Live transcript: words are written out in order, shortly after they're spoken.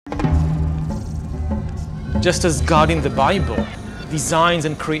Just as God in the Bible designs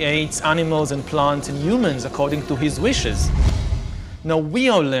and creates animals and plants and humans according to his wishes, now we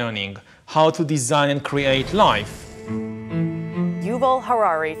are learning how to design and create life. Yuval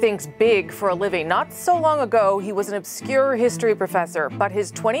Harari thinks big for a living. Not so long ago, he was an obscure history professor, but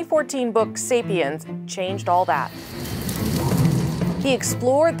his 2014 book, 𝗖𝗵𝗵, changed all that. He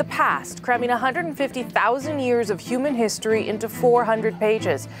explored the past, cramming 150,000 years of human history into 400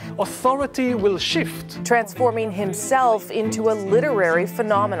 pages. Authority will shift, transforming himself into a literary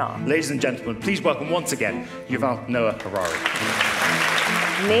phenomenon. Ladies and gentlemen, please welcome once again Yuval Noah Harari.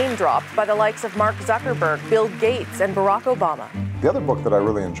 Name dropped by the likes of Mark Zuckerberg, Bill Gates, and Barack Obama. The other book that I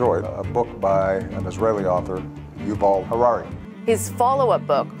really enjoyed, a book by an Israeli author, Yuval Harari. His follow-up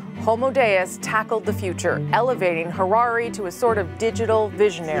book, Homo Deus, tackled the future, elevating Harari to a sort of digital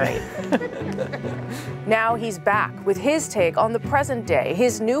visionary. Now he's back with his take on the present day.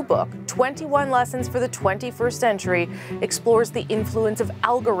 His new book, 21 Lessons for the 21st Century, explores the influence of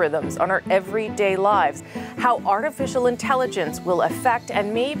algorithms on our everyday lives, how artificial intelligence will affect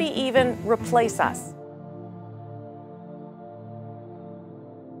and maybe even replace us.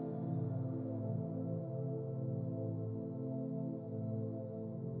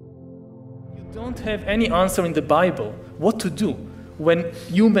 Don't have any answer in the Bible what to do when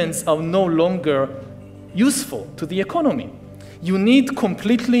humans are no longer useful to the economy. You need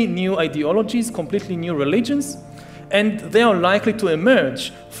completely new ideologies, completely new religions, and they are likely to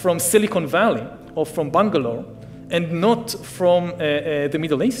emerge from Silicon Valley or from Bangalore and not from the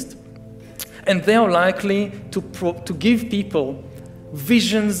Middle East. And they are likely to give people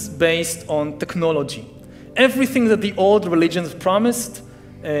visions based on technology. Everything that the old religions promised,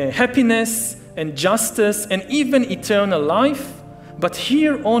 happiness, and justice, and even eternal life, but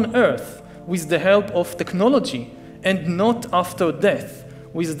here on earth with the help of technology, and not after death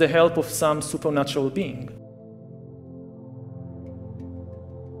with the help of some supernatural being.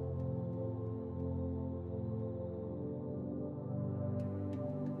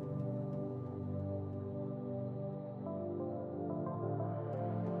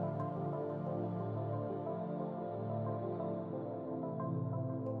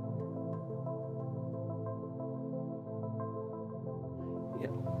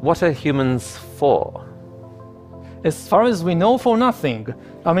 What are humans for? As far as we know, for nothing.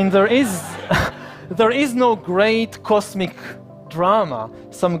 I mean, there is no great cosmic drama,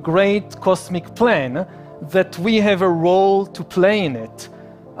 some great cosmic plan that we have a role to play in it.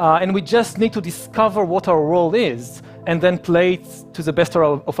 And we just need to discover what our role is and then play it to the best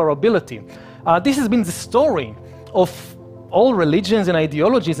of our ability. This has been the story of all religions and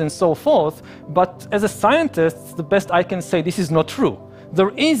ideologies and so forth, but as a scientist, the best I can say, this is not true.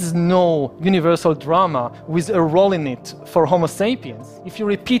 There is no universal drama with a role in it for Homo sapiens. If you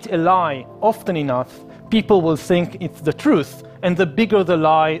repeat a lie often enough, people will think it's the truth, and the bigger the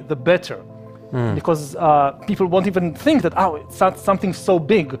lie, the better. Because people won't even think that, oh, something so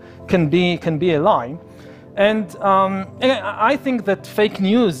big can be a lie. And I think that fake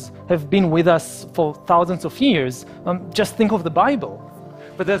news have been with us for thousands of years. Just think of the Bible.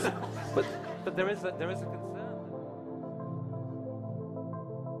 But there is a concern.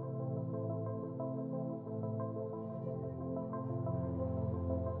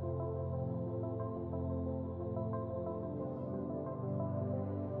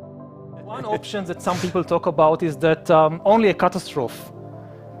 One option that some people talk about is that only a catastrophe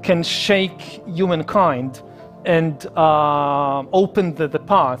can shake humankind and open the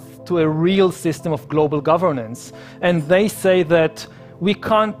path to a real system of global governance. And they say that we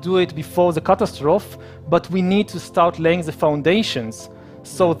can't do it before the catastrophe, but we need to start laying the foundations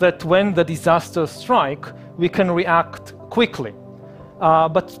so that when the disasters strike, we can react quickly.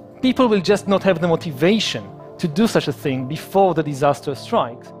 But people will just not have the motivation to do such a thing before the disaster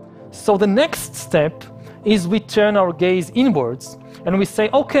strikes. So the next step is we turn our gaze inwards and we say,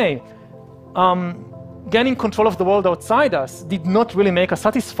 okay, gaining control of the world outside us did not really make us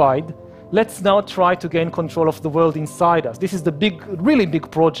satisfied. Let's now try to gain control of the world inside us. This is the really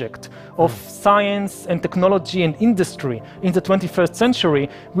big project of science and technology and industry in the 21st century,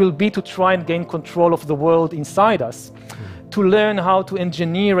 will be to try and gain control of the world inside us, to learn how to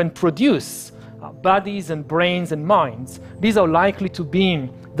engineer and produce bodies and brains and minds. These are likely to be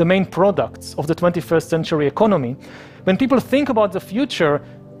the main products of the 21st century economy. When people think about the future,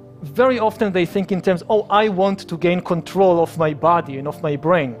 very often they think in terms, oh, I want to gain control of my body and of my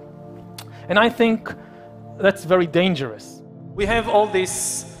brain. And I think that's very dangerous. We have all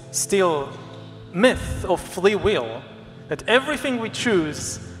this still myth of free will, that everything we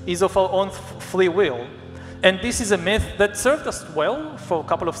choose is of our own free will. And this is a myth that served us well for a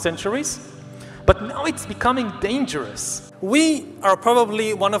couple of centuries. But now it's becoming dangerous. We are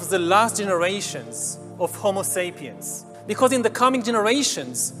probably one of the last generations of Homo sapiens, because in the coming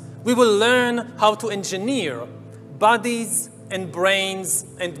generations, we will learn how to engineer bodies and brains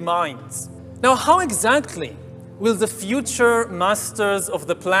and minds. Now, how exactly will the future masters of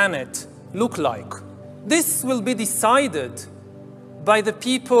the planet look like? This will be decided by the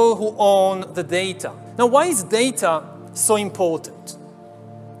people who own the data. Now, why is data so important?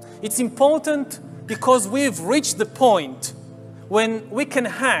 It's important because we've reached the point when we can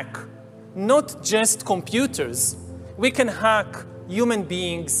hack not just computers, we can hack human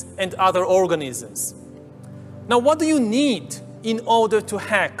beings and other organisms. Now, what do you need in order to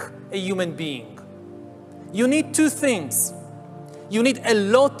hack a human being? You need two things. You need a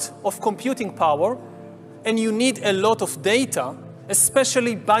lot of computing power, and you need a lot of data,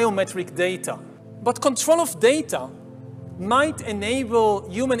 especially biometric data. But control of data might enable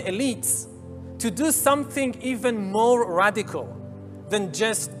human elites to do something even more radical than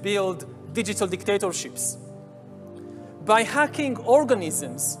just build digital dictatorships. By hacking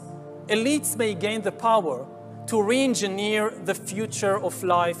organisms, elites may gain the power to re-engineer the future of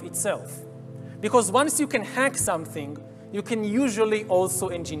life itself. Because once you can hack something, you can usually also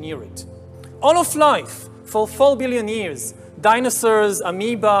engineer it. All of life, for 4 billion years, dinosaurs,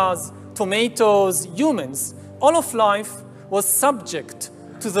 amoebas, tomatoes, humans, all of life was subject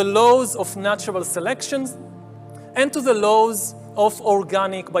to the laws of natural selection and to the laws of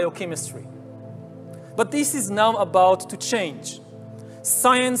organic biochemistry. But this is now about to change.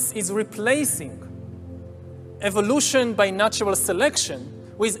 Science is replacing evolution by natural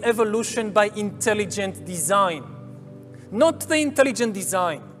selection with evolution by intelligent design. Not the intelligent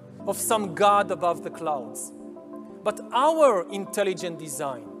design of some god above the clouds, but our intelligent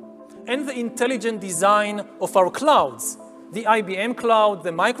design and the intelligent design of our clouds, the IBM cloud,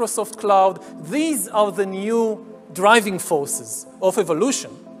 the Microsoft cloud. These are the new driving forces of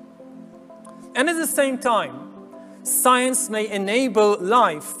evolution. And at the same time, science may enable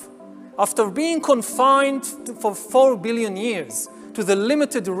life, after being confined for 4 billion years to the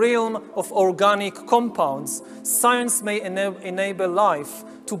limited realm of organic compounds, science may enable life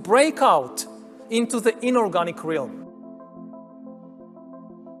to break out into the inorganic realm.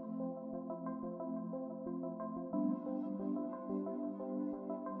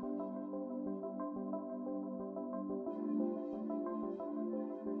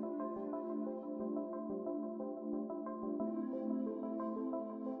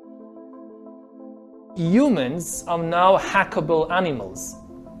 Humans are now hackable animals.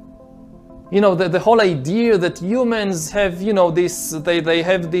 You know, the whole idea that humans have, you know, they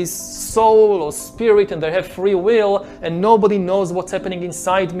have this soul or spirit and they have free will and nobody knows what's happening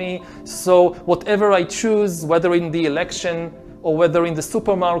inside me. So whatever I choose, whether in the election or whether in the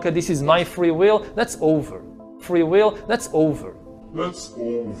supermarket, this is my free will, that's over. Free will, that's over. That's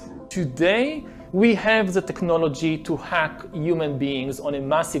over. Today, we have the technology to hack human beings on a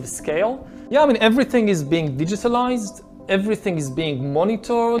massive scale. Yeah, I mean, everything is being digitalized, everything is being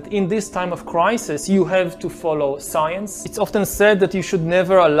monitored. In this time of crisis, you have to follow science. It's often said that you should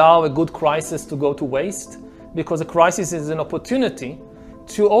never allow a good crisis to go to waste, because a crisis is an opportunity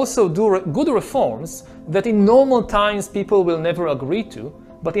to also do good reforms that in normal times people will never agree to.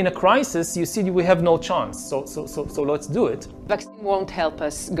 But in a crisis, you see, we have no chance. So let's do it. Vaccine won't help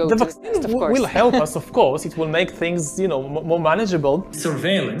us go the to vaccine the of course. Will help us, of course. It will make things, you know, more manageable.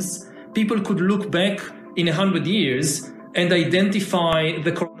 Surveillance. People could look back in 100 years and identify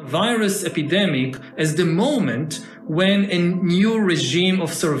the coronavirus epidemic as the moment when a new regime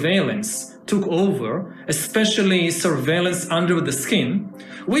of surveillance took over, especially surveillance under the skin,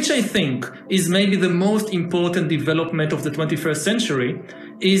 which I think is maybe the most important development of the 21st century,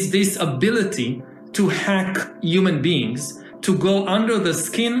 is this ability to hack human beings, to go under the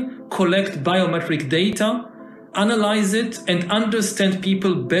skin, collect biometric data, analyze it, and understand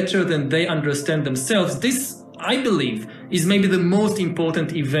people better than they understand themselves. This, I believe, is maybe the most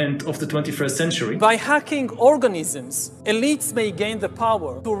important event of the 21st century. By hacking organisms, elites may gain the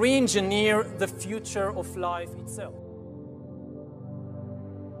power to re-engineer the future of life itself.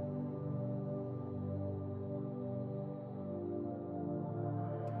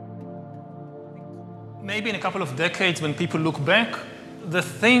 Maybe in a couple of decades, when people look back, the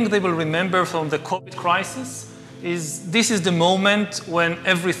thing they will remember from the COVID crisis is this is the moment when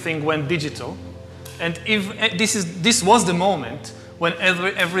everything went digital. And if this was the moment when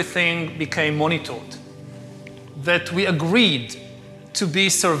everything became monitored, that we agreed to be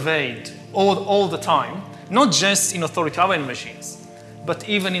surveyed all the time, not just in authoritarian regimes, but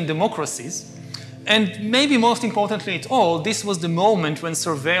even in democracies. And maybe most importantly at all, this was the moment when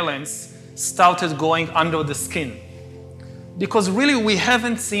surveillance started going under the skin. Because really we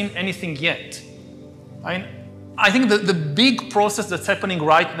haven't seen anything yet. I think that the big process that's happening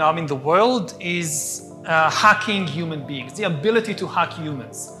right now in the world is hacking human beings, the ability to hack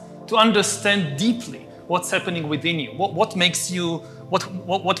humans, to understand deeply what's happening within you, what makes you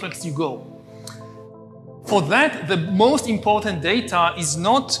go. For that, the most important data is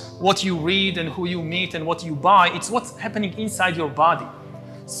not what you read and who you meet and what you buy, it's what's happening inside your body.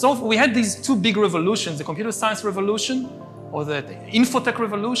 So we had these two big revolutions, the computer science revolution, or the infotech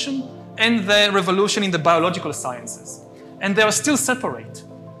revolution, and the revolution in the biological sciences. And they are still separate,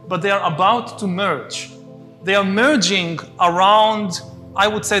 but they are about to merge. They are merging around, I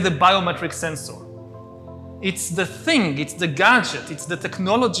would say, the biometric sensor. It's the thing, it's the gadget, it's the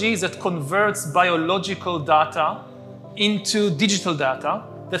technology that converts biological data into digital data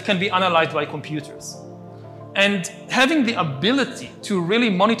that can be analyzed by computers. And having the ability to really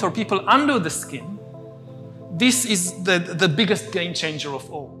monitor people under the skin, this is the biggest game changer of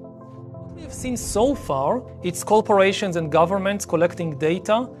all. What we have seen so far, it's corporations and governments collecting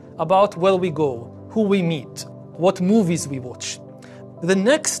data about where we go, who we meet, what movies we watch. The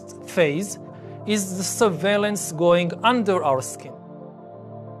next phase is the surveillance going under our skin.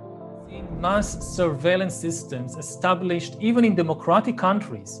 Mass surveillance systems established even in democratic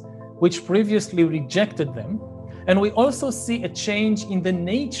countries, which previously rejected them. And we also see a change in the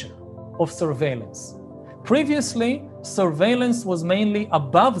nature of surveillance. Previously, surveillance was mainly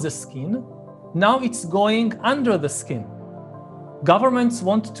above the skin. Now it's going under the skin. Governments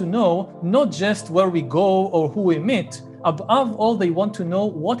want to know not just where we go or who we meet. Above all, they want to know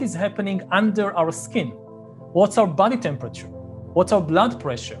what is happening under our skin. What's our body temperature? What's our blood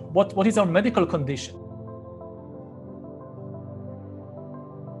pressure? What is our medical condition?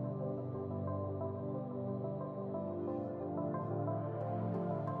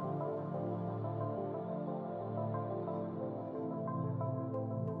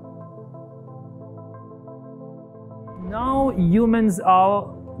 Now humans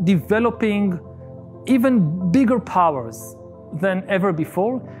are developing even bigger powers than ever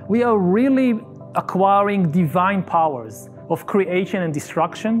before. We are really acquiring divine powers of creation and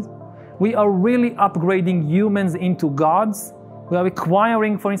destruction. We are really upgrading humans into gods. We are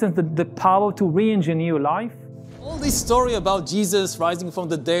acquiring, for instance, the power to re-engineer life. All this story about Jesus rising from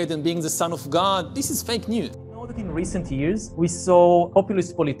the dead and being the Son of God, this is fake news. That in recent years, we saw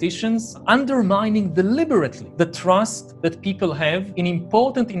populist politicians undermining deliberately the trust that people have in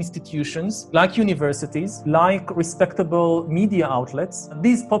important institutions like universities, like respectable media outlets.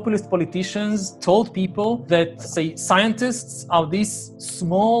 These populist politicians told people that, say, scientists are this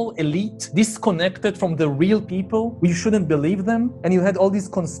small elite, disconnected from the real people. We shouldn't believe them. And you had all these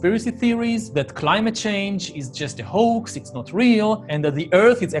conspiracy theories that climate change is just a hoax, it's not real, and that the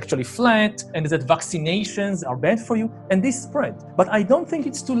earth is actually flat, and that vaccinations are bad for you, and this spread. But I don't think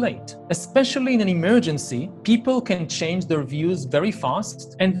it's too late. Especially in an emergency, people can change their views very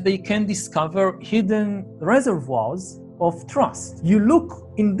fast, and they can discover hidden reservoirs of trust. You look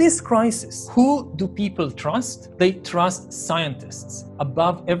in this crisis, who do people trust? They trust scientists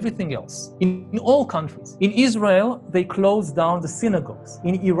above everything else. In all countries. In Israel, they closed down the synagogues.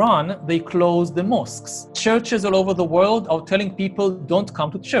 In Iran, they closed the mosques. Churches all over the world are telling people don't come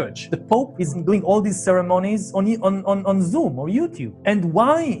to church. The Pope is doing all these ceremonies on Zoom or YouTube. And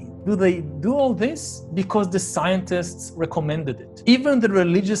why do they do all this? Because the scientists recommended it. Even the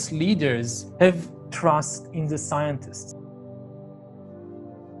religious leaders have trust in the scientists.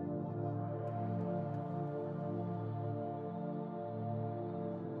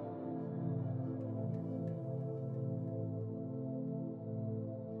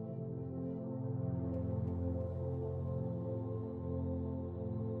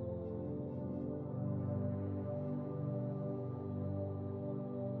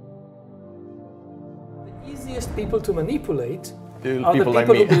 The easiest people to manipulate are the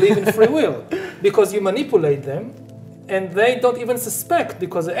people who believe in free will, because you manipulate them and they don't even suspect,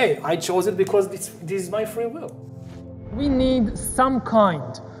 because, hey, I chose it because this is my free will. We need some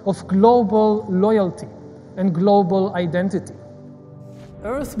kind of global loyalty and global identity.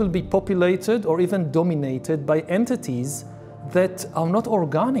 Earth will be populated or even dominated by entities that are not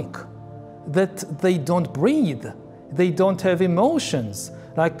organic, that they don't breathe, they don't have emotions.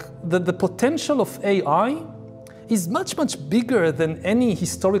 Like the potential of AI is much, much bigger than any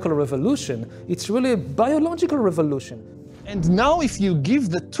historical revolution. It's really a biological revolution. And now if you give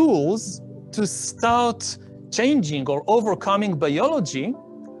the tools to start changing or overcoming biology,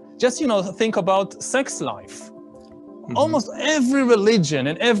 just, think about sex life. Mm-hmm. Almost every religion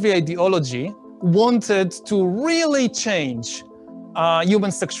and every ideology wanted to really change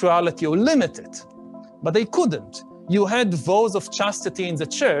human sexuality or limit it. But they couldn't. You had vows of chastity in the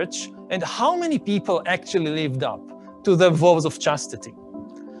church, and how many people actually lived up to the vows of chastity?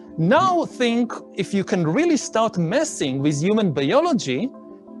 Now think, if you can really start messing with human biology,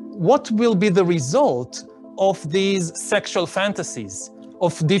 what will be the result of these sexual fantasies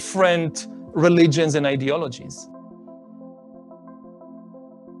of different religions and ideologies?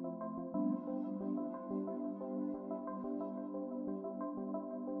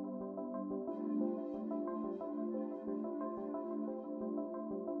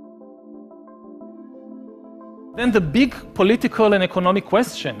 Then the big political and economic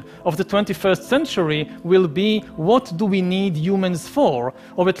question of the 21st century will be, what do we need humans for?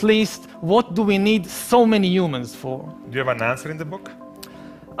 Or at least, what do we need so many humans for? Do you have an answer in the book?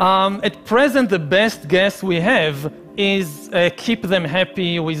 At present, the best guess we have is keep them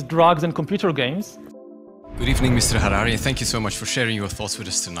happy with drugs and computer games. Good evening, Mr. Harari, and thank you so much for sharing your thoughts with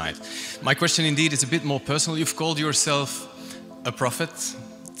us tonight. My question indeed is a bit more personal. You've called yourself a prophet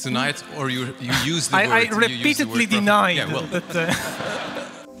tonight, or you use the word. I repeatedly deny that.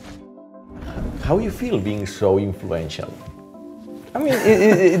 How you feel being so influential? I mean,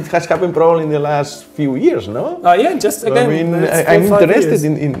 it has happened probably in the last few years, no? Yeah, just again. I mean, I'm interested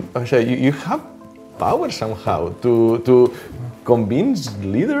in you have power somehow to convince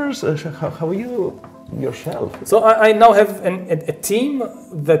leaders. How are you yourself? So I now have a team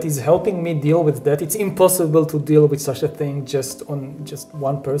that is helping me deal with that. It's impossible to deal with such a thing just on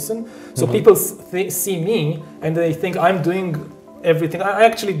one person. So people see me and they think I'm doing everything. I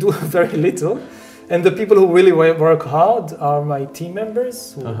actually do very little. And the people who really work hard are my team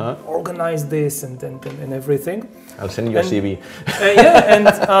members who organize this and everything. I'll send you a CV.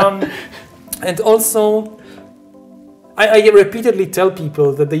 And also, I repeatedly tell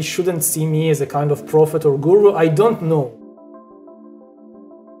people that they shouldn't see me as a kind of prophet or guru. I don't know.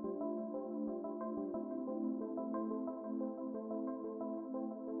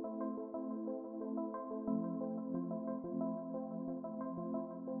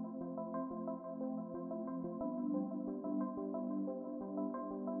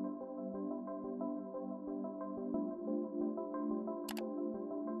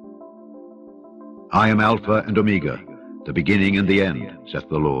 I am Alpha and Omega, the beginning and the end, saith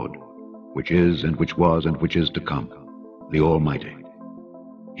the Lord, which is, and which was, and which is to come, the Almighty.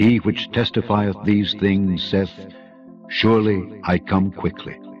 He which testifieth these things saith, Surely I come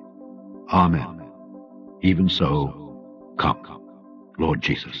quickly. Amen. Even so, come, Lord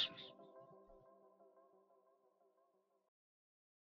Jesus.